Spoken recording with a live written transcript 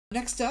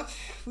Next up,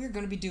 we're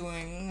going to be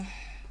doing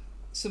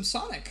some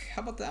Sonic.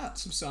 How about that?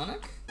 Some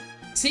Sonic?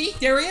 See?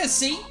 There he is!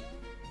 See?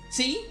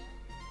 See?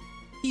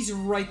 He's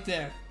right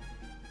there.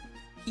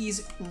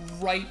 He's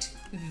right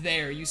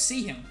there. You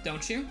see him,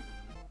 don't you?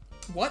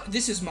 What?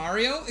 This is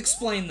Mario?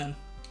 Explain then.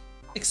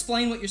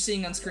 Explain what you're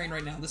seeing on screen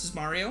right now. This is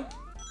Mario?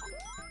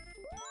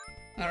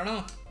 I don't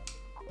know.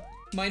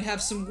 Might have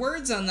some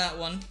words on that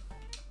one.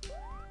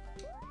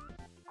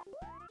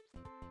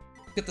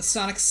 Get the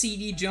Sonic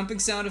CD jumping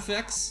sound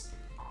effects.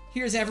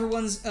 Here's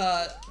everyone's,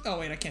 oh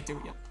wait, I can't do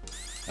it yet.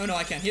 Oh no,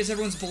 I can. Here's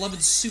everyone's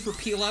beloved Super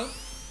Peel Out.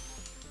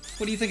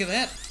 What do you think of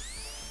that?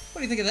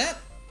 What do you think of that?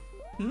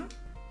 Hmm?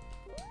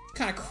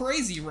 Kinda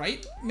crazy,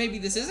 right? Maybe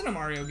this isn't a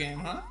Mario game,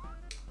 huh?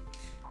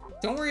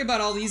 Don't worry about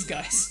all these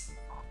guys.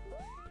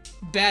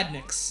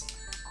 Badniks.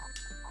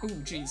 Ooh,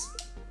 jeez.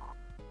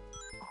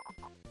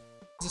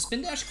 Does a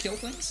spin dash kill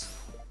things?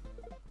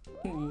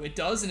 Ooh, it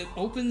does, and it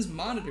opens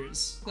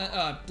monitors.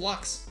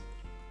 Blocks.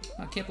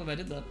 I can't believe I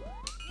did that.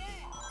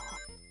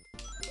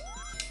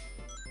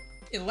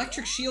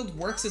 Electric shield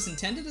works as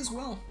intended as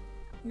well.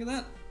 Look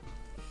at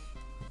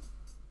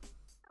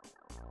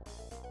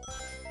that.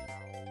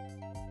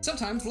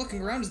 Sometimes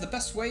looking around is the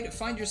best way to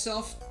find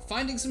yourself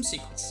finding some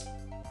secrets.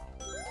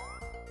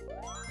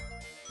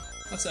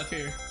 What's up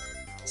here?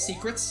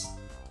 Secrets?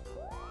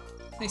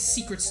 Nice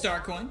secret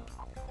star coin.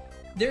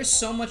 There's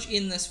so much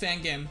in this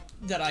fan game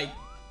that I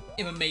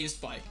am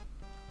amazed by.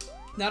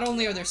 Not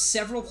only are there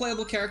several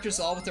playable characters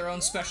all with their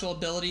own special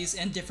abilities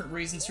and different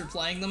reasons for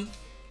playing them,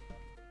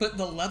 but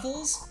the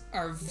levels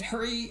are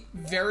very,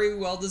 very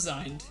well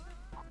designed.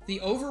 The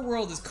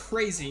overworld is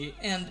crazy,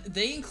 and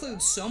they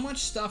include so much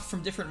stuff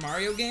from different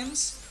Mario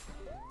games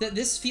that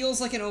this feels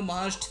like an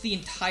homage to the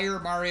entire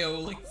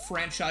Mario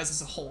franchise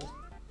as a whole.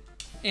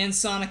 And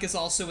Sonic is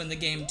also in the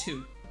game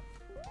too.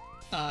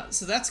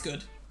 So that's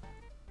good.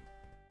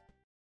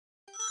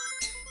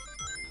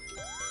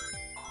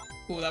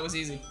 Ooh, that was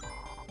easy.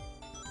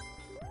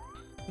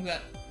 Look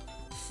at that.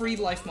 Free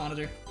life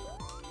monitor.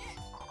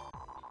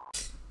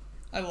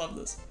 I love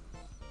this.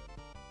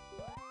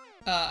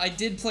 I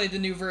did play the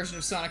new version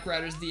of Sonic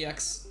Riders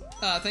DX.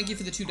 Thank you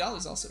for the $2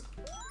 also.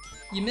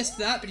 You missed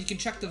that, but you can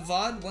check the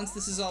VOD once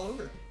this is all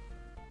over.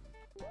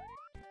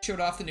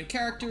 Showed off the new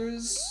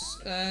characters,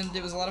 and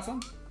it was a lot of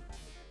fun.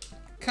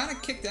 Kinda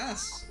kicked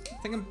ass. I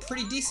think I'm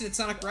pretty decent at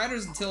Sonic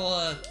Riders until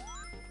I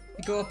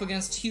go up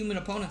against human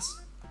opponents.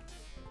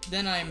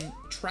 Then I'm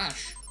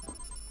trash.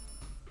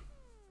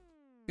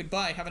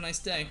 Goodbye, have a nice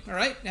day.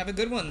 Alright, have a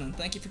good one then.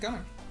 Thank you for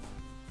coming.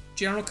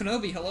 General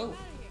Kenobi, hello.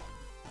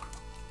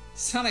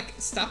 Sonic,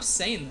 stop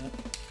saying that.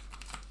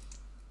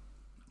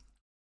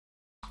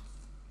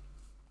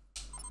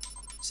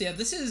 So yeah,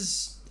 this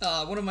is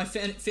one of my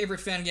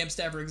favorite fan games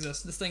to ever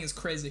exist. This thing is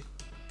crazy.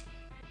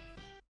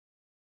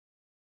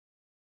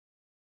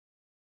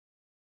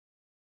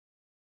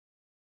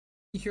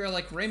 You hear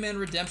like Rayman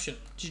Redemption.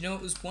 Did you know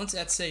it was once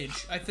at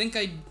Sage? I think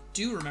I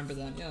do remember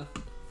that, yeah.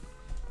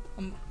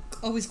 I'm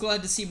always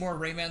glad to see more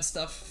Rayman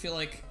stuff. I feel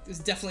like there's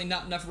definitely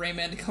not enough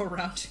Rayman to go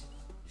around.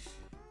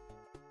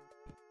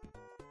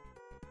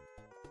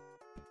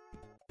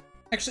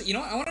 Actually, you know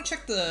what? I want to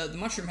check the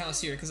Mushroom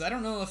House here, because I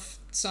don't know if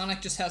Sonic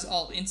just has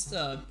all he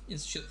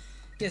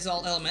has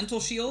all elemental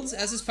shields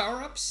as his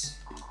power-ups.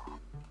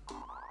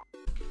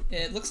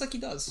 It looks like he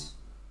does.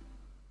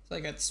 So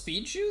I got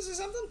speed shoes or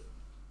something?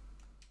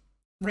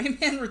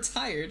 Rayman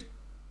retired.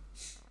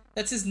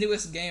 That's his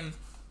newest game.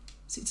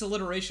 See, it's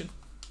alliteration.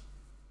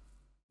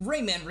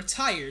 Rayman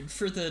retired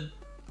for the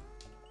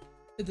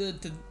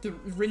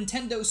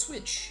Nintendo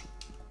Switch.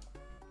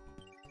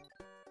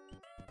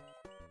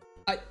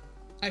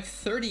 I have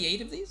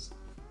 38 of these?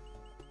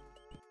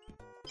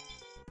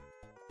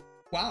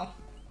 Wow.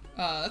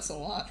 That's a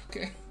lot,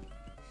 okay.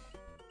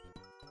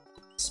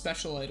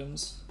 Special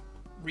items.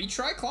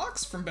 Retry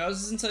clocks from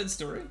Bowser's Inside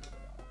Story?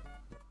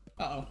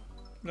 Uh-oh.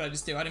 What did I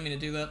just do? I didn't mean to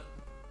do that.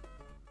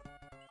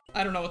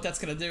 I don't know what that's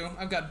gonna do.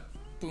 I've got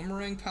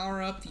Boomerang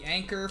power-up, the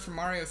anchor from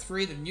Mario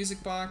 3, the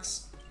music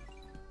box.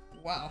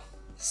 Wow.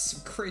 This is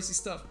some crazy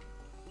stuff.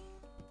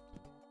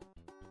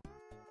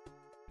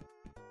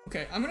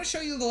 Okay, I'm gonna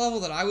show you the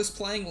level that I was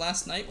playing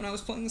last night when I was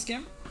playing this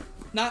game.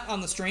 Not on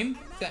the stream.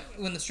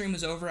 When the stream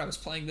was over, I was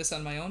playing this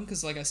on my own,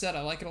 because like I said,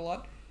 I like it a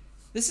lot.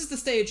 This is the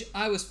stage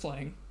I was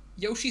playing.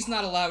 Yoshi's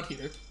not allowed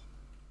here.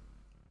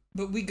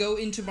 But we go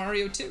into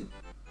Mario 2.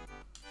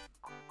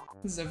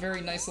 This is a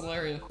very nice little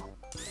area.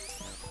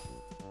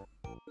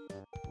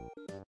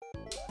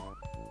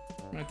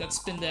 Right, that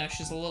spin dash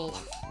is a little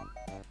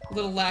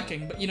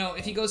lacking, but you know,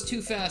 if he goes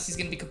too fast, he's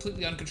gonna be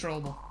completely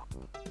uncontrollable.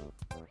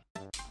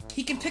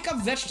 He can pick up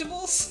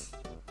vegetables?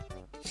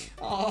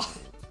 Aw.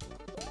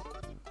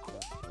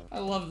 I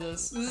love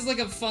this. This is like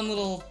a fun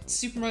little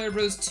Super Mario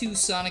Bros. 2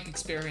 Sonic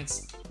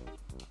experience.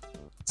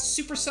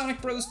 Super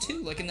Sonic Bros.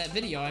 2, like in that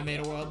video I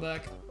made a while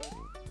back.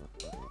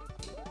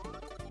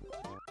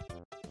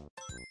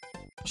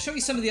 I'll show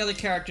you some of the other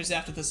characters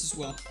after this as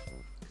well,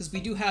 because we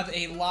do have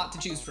a lot to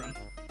choose from.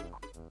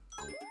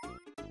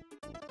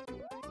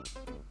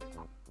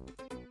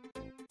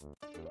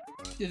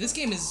 Yeah, this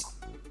game is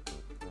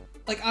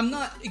Like, I'm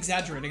not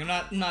exaggerating.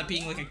 I'm not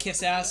being like a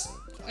kiss ass.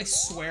 I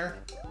swear.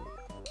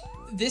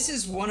 This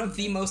is one of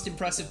the most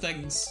impressive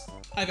things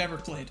I've ever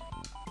played.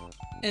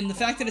 And the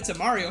fact that it's a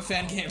Mario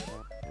fan game,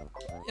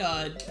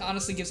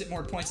 honestly gives it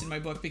more points in my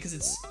book because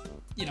it's,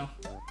 you know,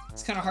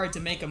 it's kind of hard to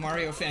make a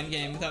Mario fan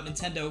game without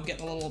Nintendo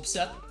getting a little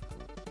upset.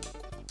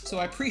 So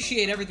I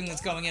appreciate everything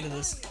that's going into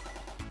this.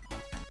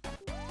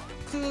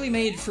 Clearly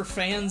made for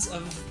fans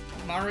of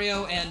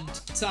Mario, and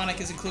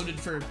Sonic is included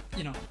for,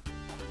 you know,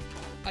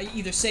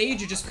 either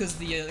Sage or just because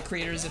the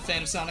creator is a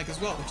fan of Sonic as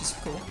well, which is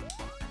cool.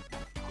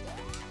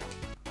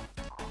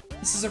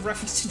 This is a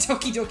reference to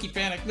Doki Doki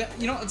Panic.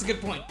 You know, that's a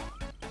good point.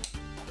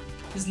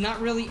 There's not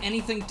really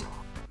anything to...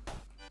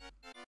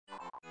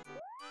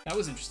 That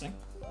was interesting.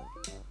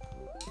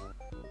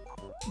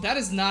 That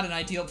is not an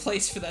ideal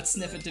place for that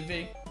sniffet to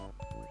be.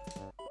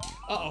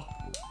 Uh-oh.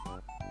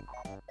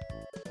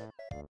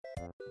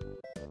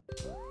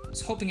 I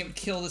was hoping it would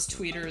kill this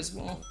tweeter as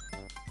well.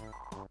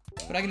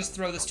 But I can just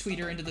throw this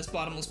tweeter into this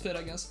bottomless pit,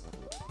 I guess.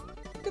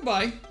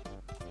 Goodbye.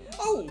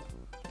 Oh!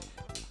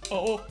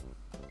 Oh.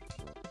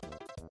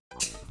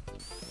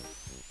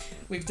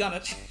 We've done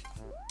it.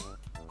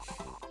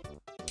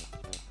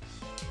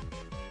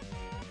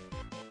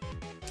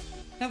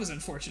 That was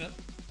unfortunate.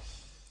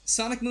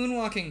 Sonic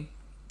moonwalking.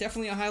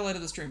 Definitely a highlight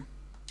of the stream.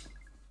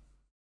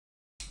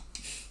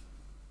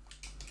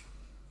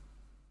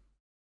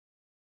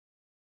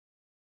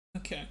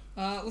 Okay,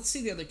 let's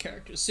see the other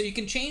characters. So you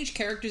can change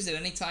characters at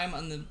any time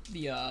on the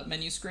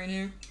menu screen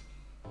here.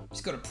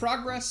 Just go to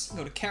Progress,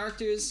 go to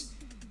Characters,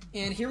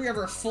 and here we have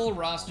our full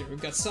roster.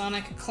 We've got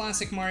Sonic,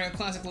 Classic Mario,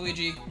 Classic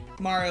Luigi,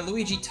 Mario,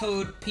 Luigi,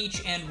 Toad,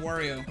 Peach, and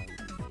Wario.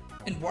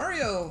 And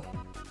Wario,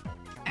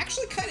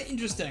 actually kind of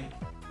interesting.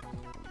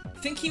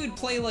 I think he would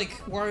play like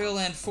Wario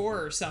Land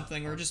 4 or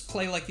something, or just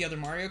play like the other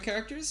Mario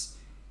characters.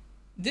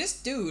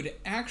 This dude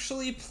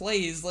actually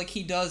plays like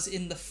he does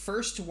in the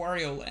first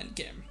Wario Land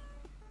game,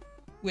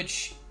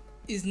 which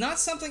is not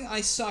something I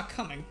saw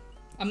coming.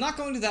 I'm not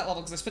going to that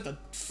level because I spent a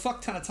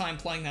fuck ton of time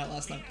playing that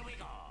last night.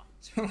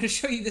 So I'm going to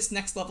show you this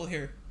next level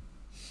here.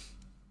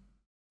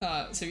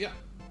 So yeah.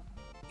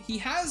 He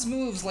has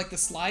moves like the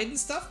slide and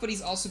stuff, but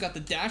he's also got the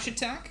dash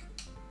attack.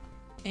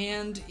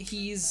 And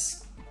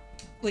he's...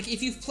 like,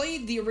 if you've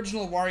played the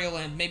original Wario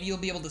Land, maybe you'll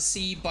be able to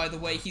see by the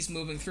way he's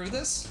moving through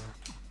this.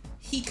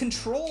 He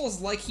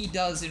controls like he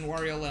does in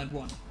Wario Land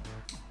 1.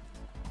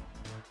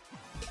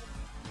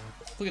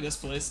 Look at this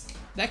place.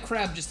 That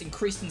crab just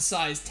increased in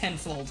size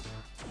tenfold.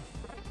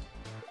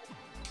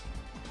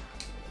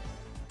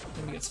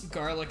 Let me get some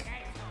garlic.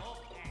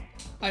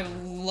 I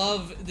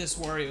love this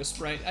Wario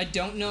sprite. I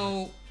don't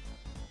know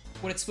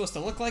what it's supposed to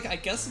look like. I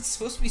guess it's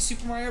supposed to be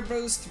Super Mario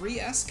Bros.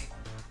 3-esque.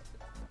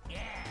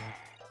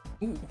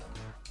 Ooh.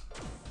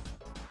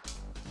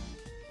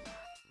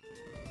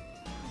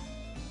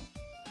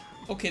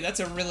 Okay, that's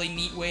a really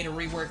neat way to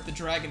rework the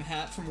dragon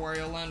hat from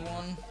Wario Land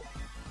 1.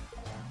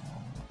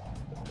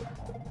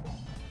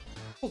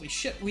 Holy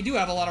shit, we do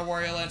have a lot of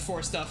Wario Land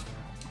 4 stuff.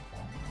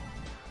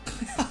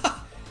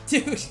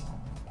 Dude,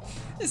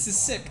 this is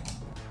sick.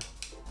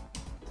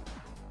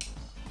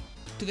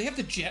 Do they have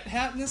the jet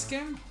hat in this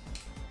game?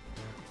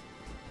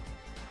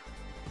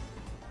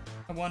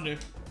 I wonder.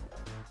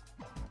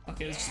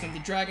 Okay, there's just the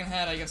dragon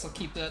hat. I guess I'll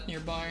keep that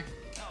nearby.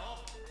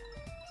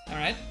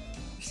 Alright.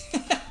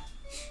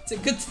 It's a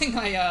good thing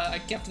I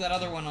kept that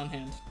other one on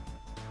hand.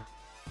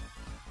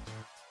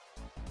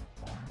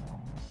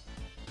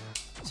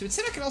 So it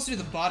said I could also do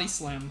the body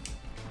slam.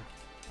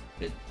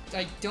 But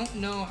I don't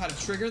know how to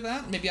trigger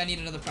that. Maybe I need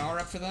another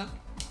power-up for that.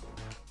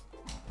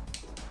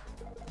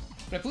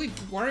 But I believe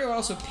Wario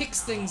also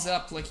picks things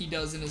up like he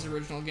does in his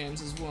original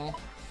games as well.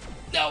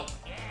 No!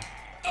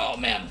 Oh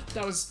man,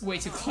 that was way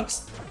too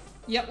close.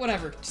 Yep,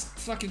 whatever. Just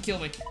fucking kill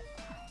me.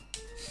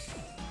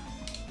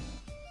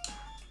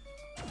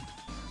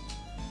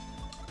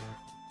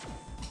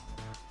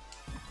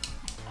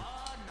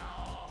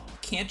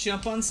 Can't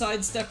jump on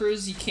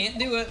sidesteppers, you can't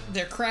do it.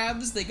 They're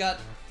crabs, they got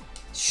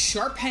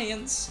sharp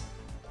hands.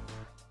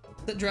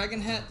 That dragon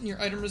hat in your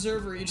item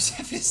reserve, or you just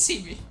have to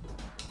see me?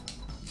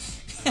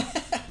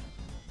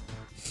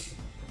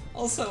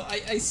 Also,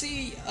 I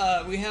see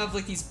we have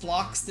like these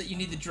blocks that you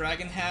need the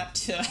dragon hat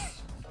to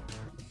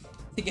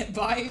get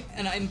by,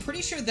 and I'm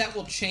pretty sure that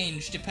will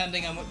change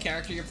depending on what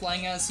character you're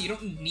playing as, so you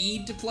don't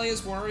need to play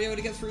as Wario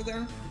to get through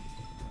there.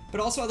 But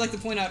also I'd like to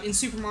point out, in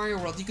Super Mario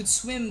World, you could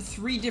swim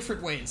 3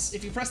 different ways.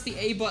 If you press the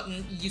A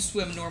button, you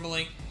swim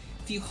normally.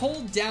 If you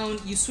hold down,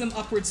 you swim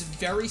upwards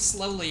very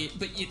slowly,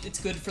 but it's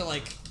good for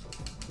like,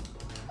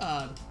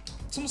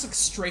 it's almost like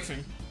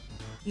strafing.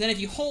 And then if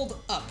you hold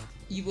up,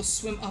 you will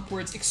swim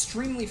upwards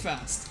extremely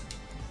fast.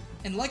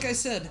 And like I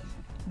said,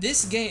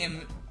 this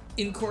game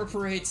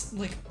incorporates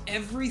like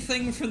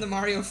everything from the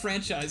Mario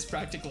franchise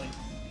practically.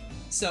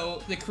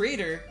 So the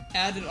creator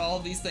added all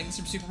of these things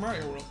from Super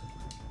Mario World.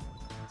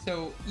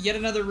 So yet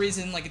another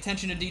reason, like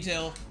attention to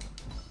detail,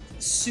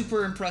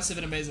 super impressive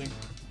and amazing.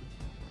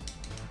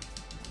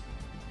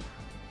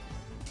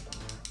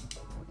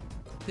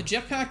 The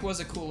jetpack was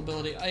a cool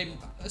ability. I'm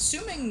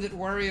assuming that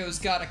Wario's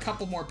got a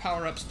couple more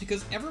power-ups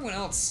because everyone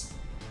else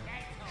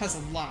has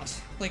a lot.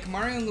 Like,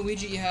 Mario and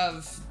Luigi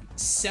have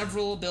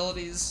several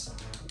abilities.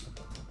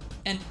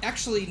 And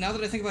actually, now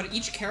that I think about it,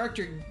 each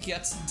character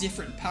gets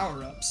different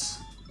power-ups.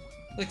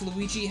 Like,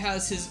 Luigi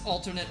has his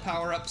alternate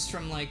power-ups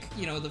from, like,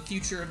 you know, the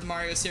future of the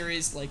Mario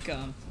series. Like,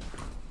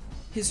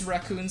 his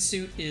raccoon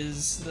suit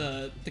is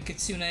the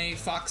Kitsune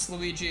Fox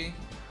Luigi.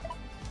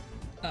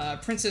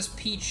 Princess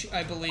Peach,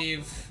 I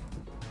believe...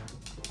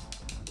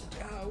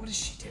 what does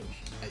she do?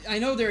 I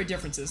know there are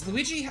differences.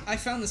 Luigi, I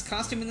found this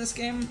costume in this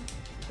game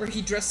where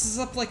he dresses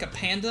up like a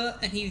panda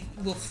and he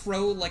will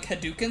throw, like,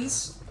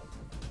 Hadoukens.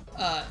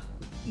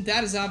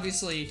 That is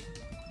obviously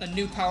a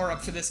new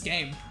power-up for this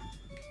game.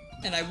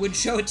 And I would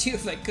show it to you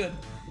if I could.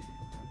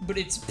 But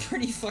it's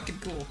pretty fucking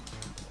cool.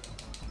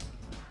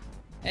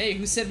 Hey,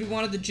 who said we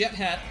wanted the jet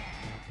hat?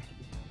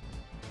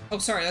 Oh,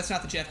 sorry, that's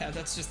not the jet hat.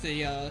 That's just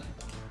the,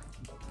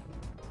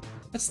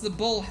 that's the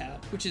bull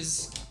hat, which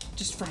is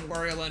just from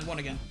Wario Land 1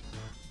 again.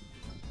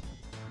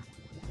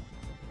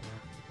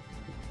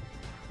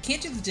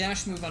 Can't do the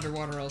dash move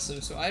underwater also,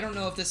 so I don't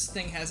know if this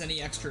thing has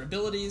any extra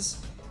abilities.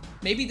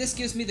 Maybe this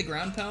gives me the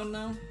ground pound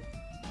now?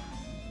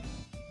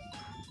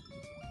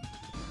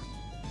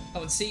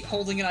 Oh, and see,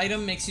 holding an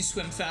item makes you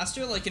swim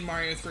faster, like in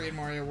Mario 3 and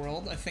Mario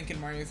World. I think in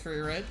Mario 3,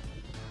 right?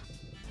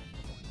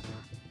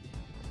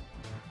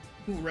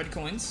 Ooh, red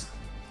coins.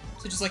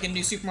 So just like in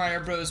New Super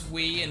Mario Bros.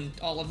 Wii and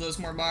all of those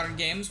more modern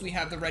games, we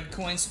have the red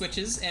coin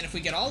switches, and if we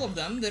get all of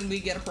them, then we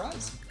get a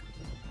prize.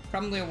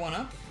 Probably a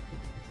 1-up.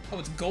 Oh,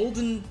 it's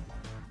golden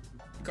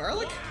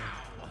garlic?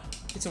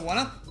 It's a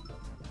 1-up?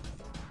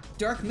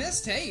 Dark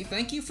Mist, hey,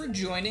 thank you for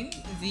joining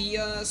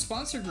the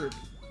sponsor group.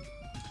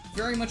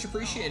 Very much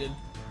appreciated.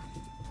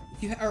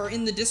 If you are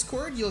in the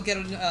Discord, you'll get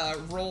a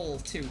roll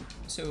too,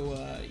 so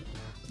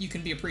you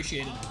can be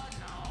appreciated.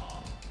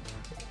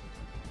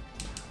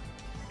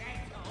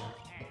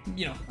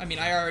 You know, I mean,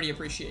 I already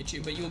appreciate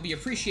you, but you will be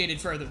appreciated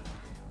further.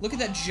 Look at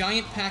that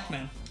giant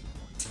Pac-Man.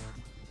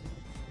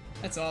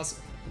 That's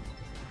awesome.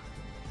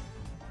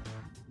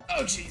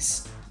 Oh,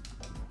 jeez.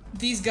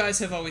 These guys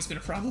have always been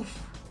a problem.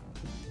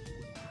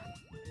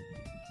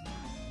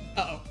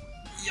 Uh-oh.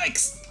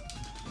 Yikes!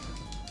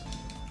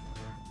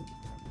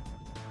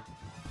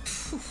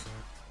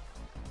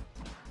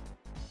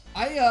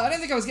 I didn't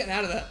think I was getting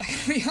out of that, I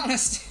gotta be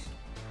honest.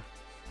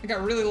 I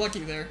got really lucky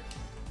there.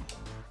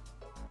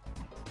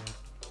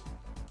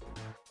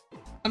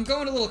 I'm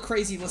going a little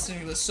crazy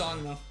listening to this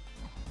song, though.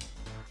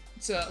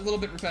 It's a little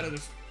bit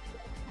repetitive.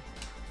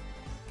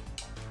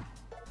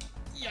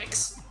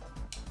 Yikes.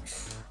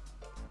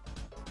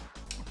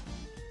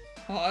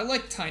 Oh, I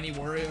like Tiny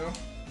Wario.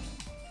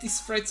 These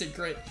sprites are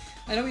great.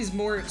 I know he's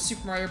more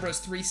Super Mario Bros.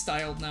 3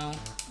 styled now.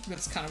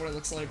 That's kind of what it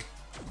looks like.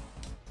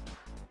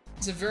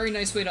 It's a very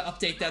nice way to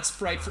update that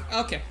sprite for...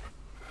 Okay.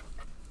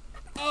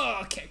 Oh,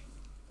 okay.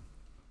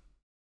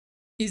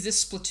 Is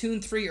this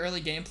Splatoon 3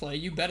 early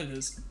gameplay? You bet it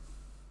is.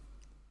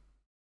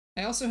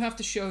 I also have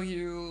to show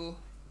you...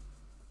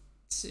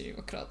 Let's see,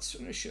 what else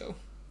should I show?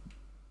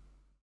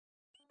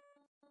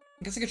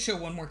 I guess I could show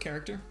one more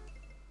character.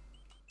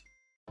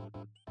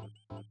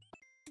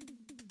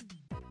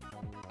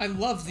 I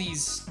love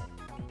these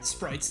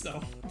sprites,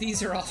 though.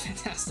 These are all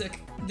fantastic.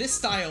 This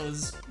style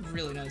is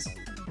really nice.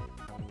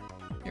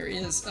 Here he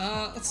is.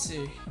 Let's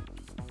see.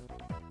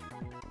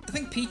 I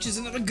think Peach is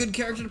another good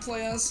character to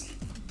play as.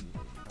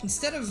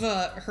 Instead of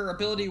her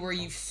ability where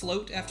you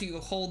float after you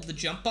hold the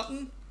jump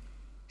button,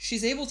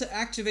 she's able to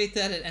activate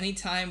that at any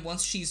time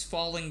once she's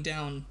falling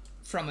down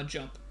from a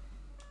jump.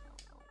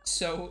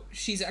 So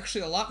she's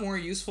actually a lot more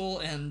useful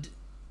and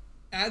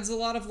adds a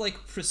lot of,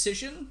 like,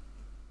 precision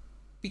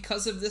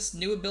because of this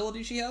new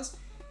ability she has.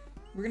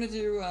 We're gonna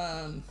do,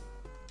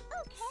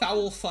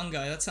 Foul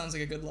Fungi. That sounds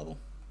like a good level.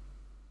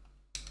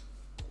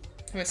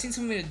 Have I seen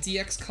someone made a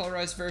DX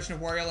colorized version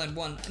of Wario Land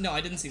 1? No, I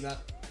didn't see that.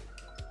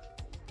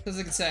 As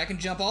I can say, I can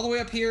jump all the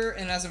way up here,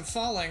 and as I'm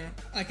falling,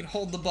 I can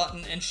hold the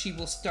button and she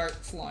will start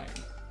flying.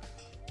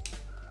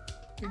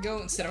 Here we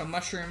go. Instead of a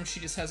mushroom, she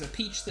just has a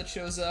peach that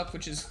shows up,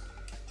 which is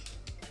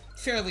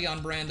fairly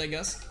on brand, I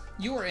guess.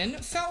 You are in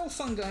Foul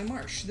Fungi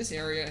Marsh. This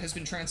area has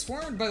been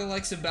transformed by the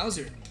likes of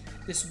Bowser.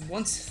 This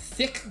once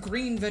thick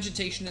green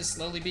vegetation is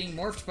slowly being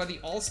morphed by the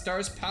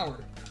All-Stars'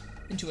 power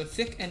into a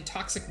thick and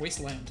toxic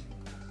wasteland.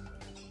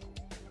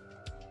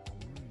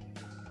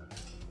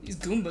 These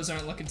Goombas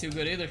aren't looking too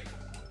good either.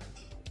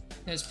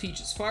 There's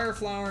Peach's Fire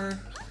Flower.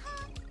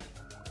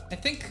 I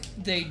think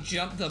they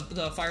jump,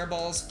 the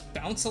fireballs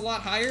bounce a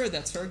lot higher.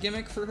 That's her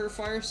gimmick for her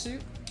fire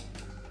suit.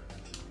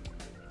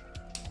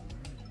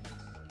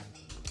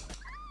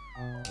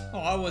 Oh,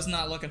 I was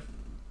not looking.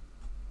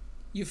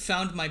 You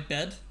found my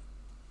bed?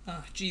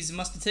 Oh, geez, it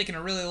must have taken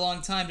a really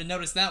long time to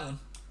notice that one.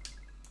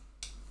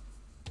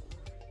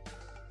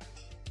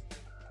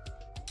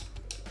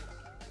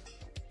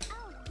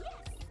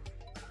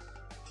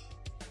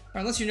 Or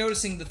unless you're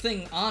noticing the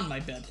thing on my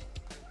bed.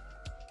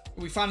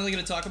 Are we finally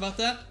gonna talk about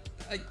that?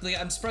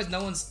 I'm surprised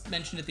no one's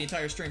mentioned it the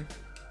entire stream.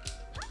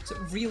 It's a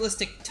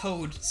realistic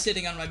toad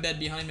sitting on my bed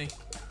behind me.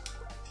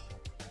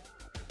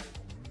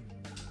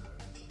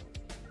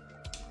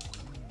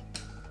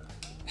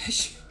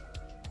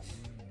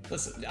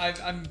 Listen,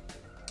 I'm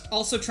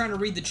also trying to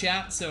read the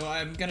chat, so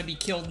I'm gonna be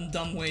killed in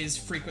dumb ways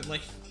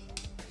frequently.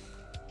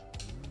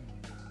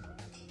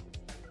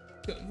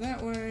 Go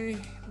that way.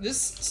 This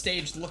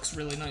stage looks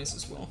really nice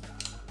as well.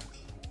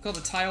 All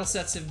the tile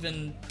sets have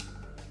been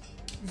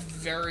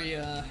very,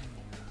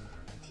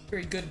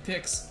 very good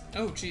picks.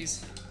 Oh,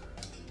 jeez.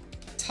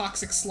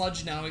 Toxic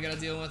sludge now we gotta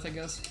deal with, I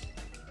guess.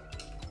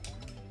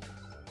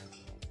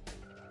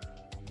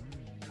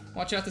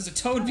 Watch out, there's a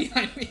toad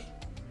behind me.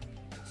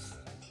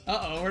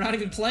 Uh-oh, we're not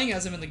even playing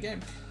as him in the game.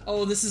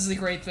 Oh, this is the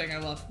great thing I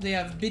love. They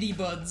have Bitty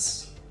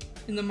Buds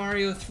in the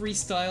Mario 3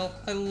 style.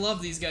 I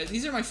love these guys.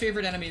 These are my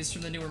favorite enemies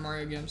from the newer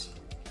Mario games.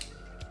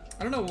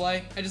 I don't know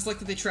why. I just like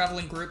that they travel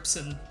in groups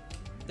and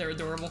they're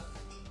adorable.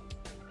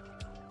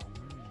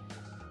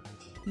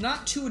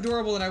 Not too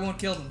adorable that I won't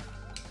kill them.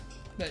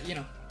 But, you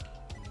know.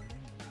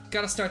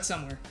 Gotta start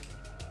somewhere.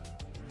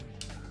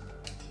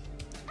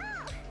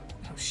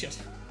 Oh, shit.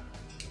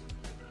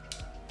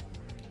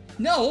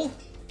 No!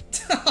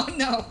 Oh,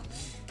 no!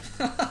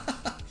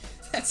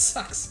 That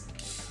sucks.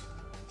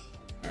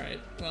 Alright,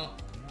 well.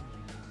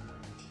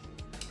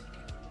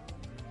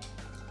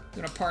 I'm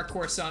gonna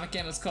parkour Sonic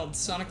game. It's called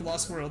Sonic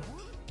Lost World.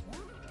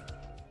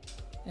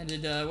 And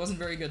it wasn't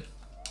very good.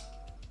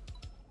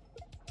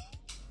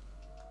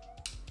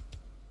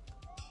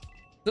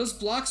 Those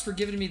blocks were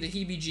giving me the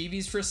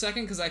heebie-jeebies for a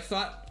second because I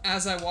thought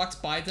as I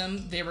walked by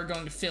them, they were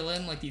going to fill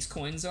in like these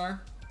coins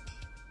are.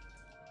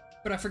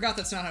 But I forgot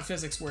that's not how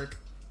physics work.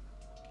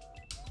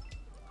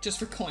 Just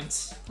for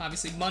coins.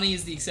 Obviously, money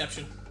is the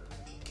exception.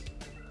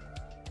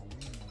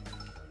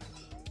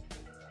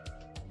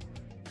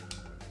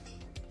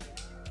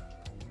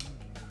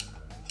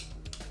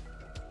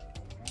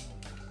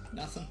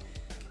 Nothing.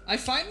 I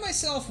find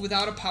myself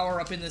without a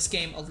power-up in this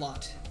game a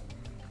lot.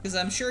 Because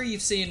I'm sure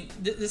you've seen,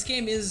 this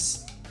game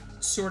is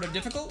sort of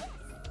difficult.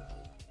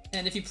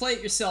 And if you play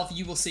it yourself,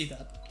 you will see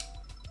that.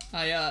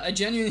 I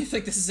genuinely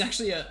think this is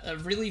actually a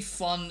really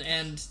fun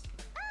and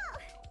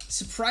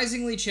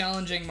surprisingly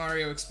challenging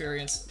Mario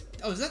experience.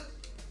 Oh, is that...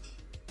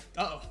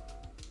 Uh-oh.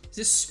 Does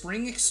this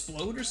spring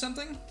explode or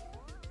something?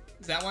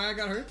 Is that why I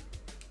got hurt?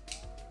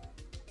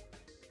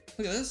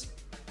 Look at this.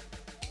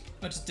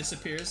 Oh, it just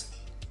disappears.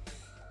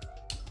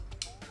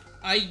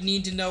 I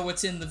need to know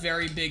what's in the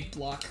very big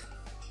block.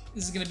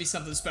 This is gonna be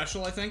something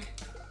special, I think.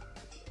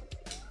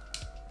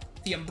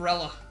 The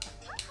umbrella.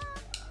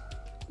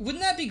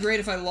 Wouldn't that be great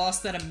if I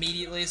lost that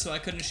immediately so I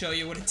couldn't show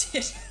you what it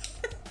did?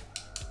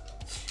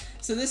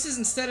 So this is,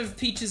 instead of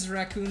Peach's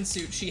raccoon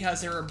suit, she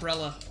has her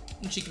umbrella,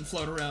 and she can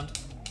float around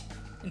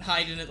and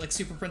hide in it like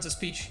Super Princess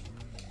Peach.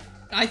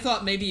 I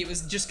thought maybe it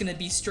was just gonna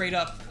be straight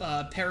up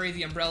Parry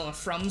the Umbrella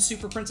from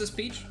Super Princess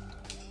Peach,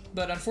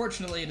 but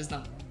unfortunately it is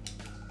not.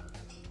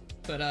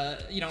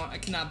 But, you know, I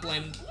cannot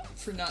blame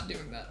for not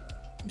doing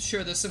that. I'm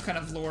sure there's some kind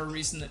of lore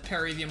reason that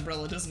Parry the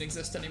Umbrella doesn't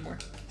exist anymore.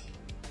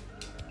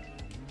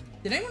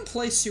 Did anyone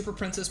play Super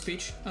Princess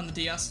Peach on the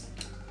DS?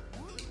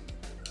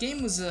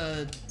 Game was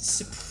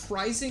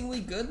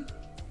surprisingly good,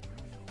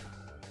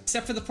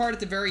 except for the part at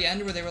the very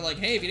end where they were like,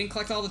 hey, if you didn't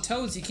collect all the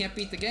toads, you can't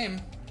beat the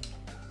game,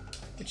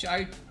 which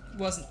I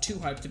wasn't too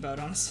hyped about,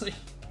 honestly.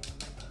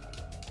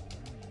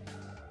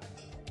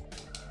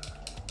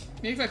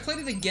 Maybe if I played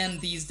it again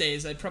these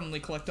days, I'd probably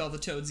collect all the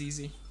toads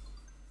easy.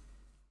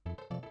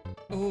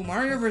 Oh,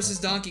 Mario vs.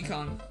 Donkey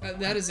Kong.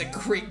 That is a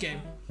great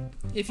game.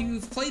 If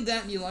you've played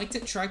that and you liked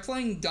it, try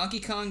playing Donkey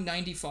Kong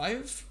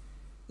 95.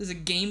 There's a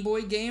Game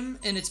Boy game,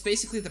 and it's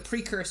basically the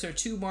precursor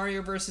to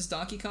Mario vs.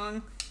 Donkey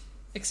Kong,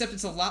 except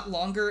it's a lot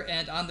longer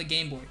and on the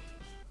Game Boy.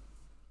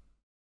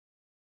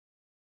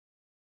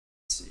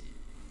 Let's see.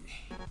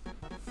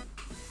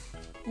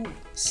 Ooh,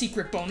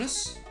 secret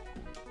bonus.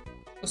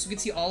 Oh, so we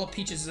can see all of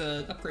Peach's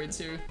upgrades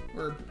here,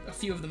 or a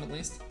few of them at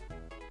least.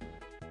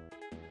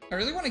 I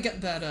really want to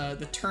get that,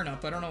 the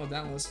turnip. I don't know what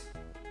that was.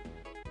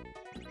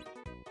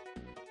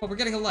 Oh, we're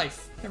getting a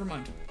life. Never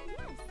mind.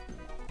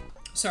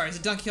 Sorry, is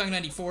it Donkey Kong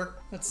 94?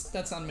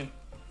 That's on me.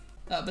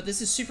 But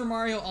this is Super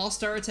Mario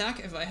All-Star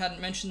Attack, if I hadn't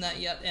mentioned that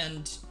yet,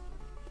 and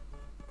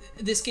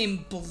this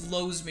game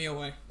blows me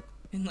away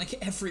in, like,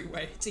 every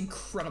way. It's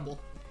incredible.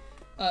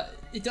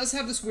 It does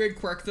have this weird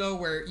quirk, though,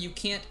 where you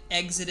can't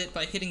exit it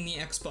by hitting the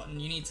X button.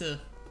 You need to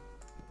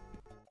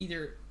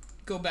either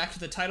go back to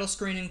the title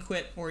screen and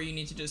quit, or you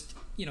need to just,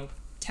 you know,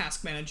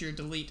 task manager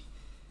delete.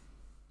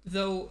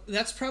 Though,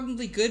 that's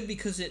probably good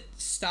because it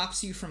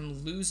stops you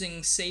from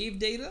losing save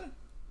data.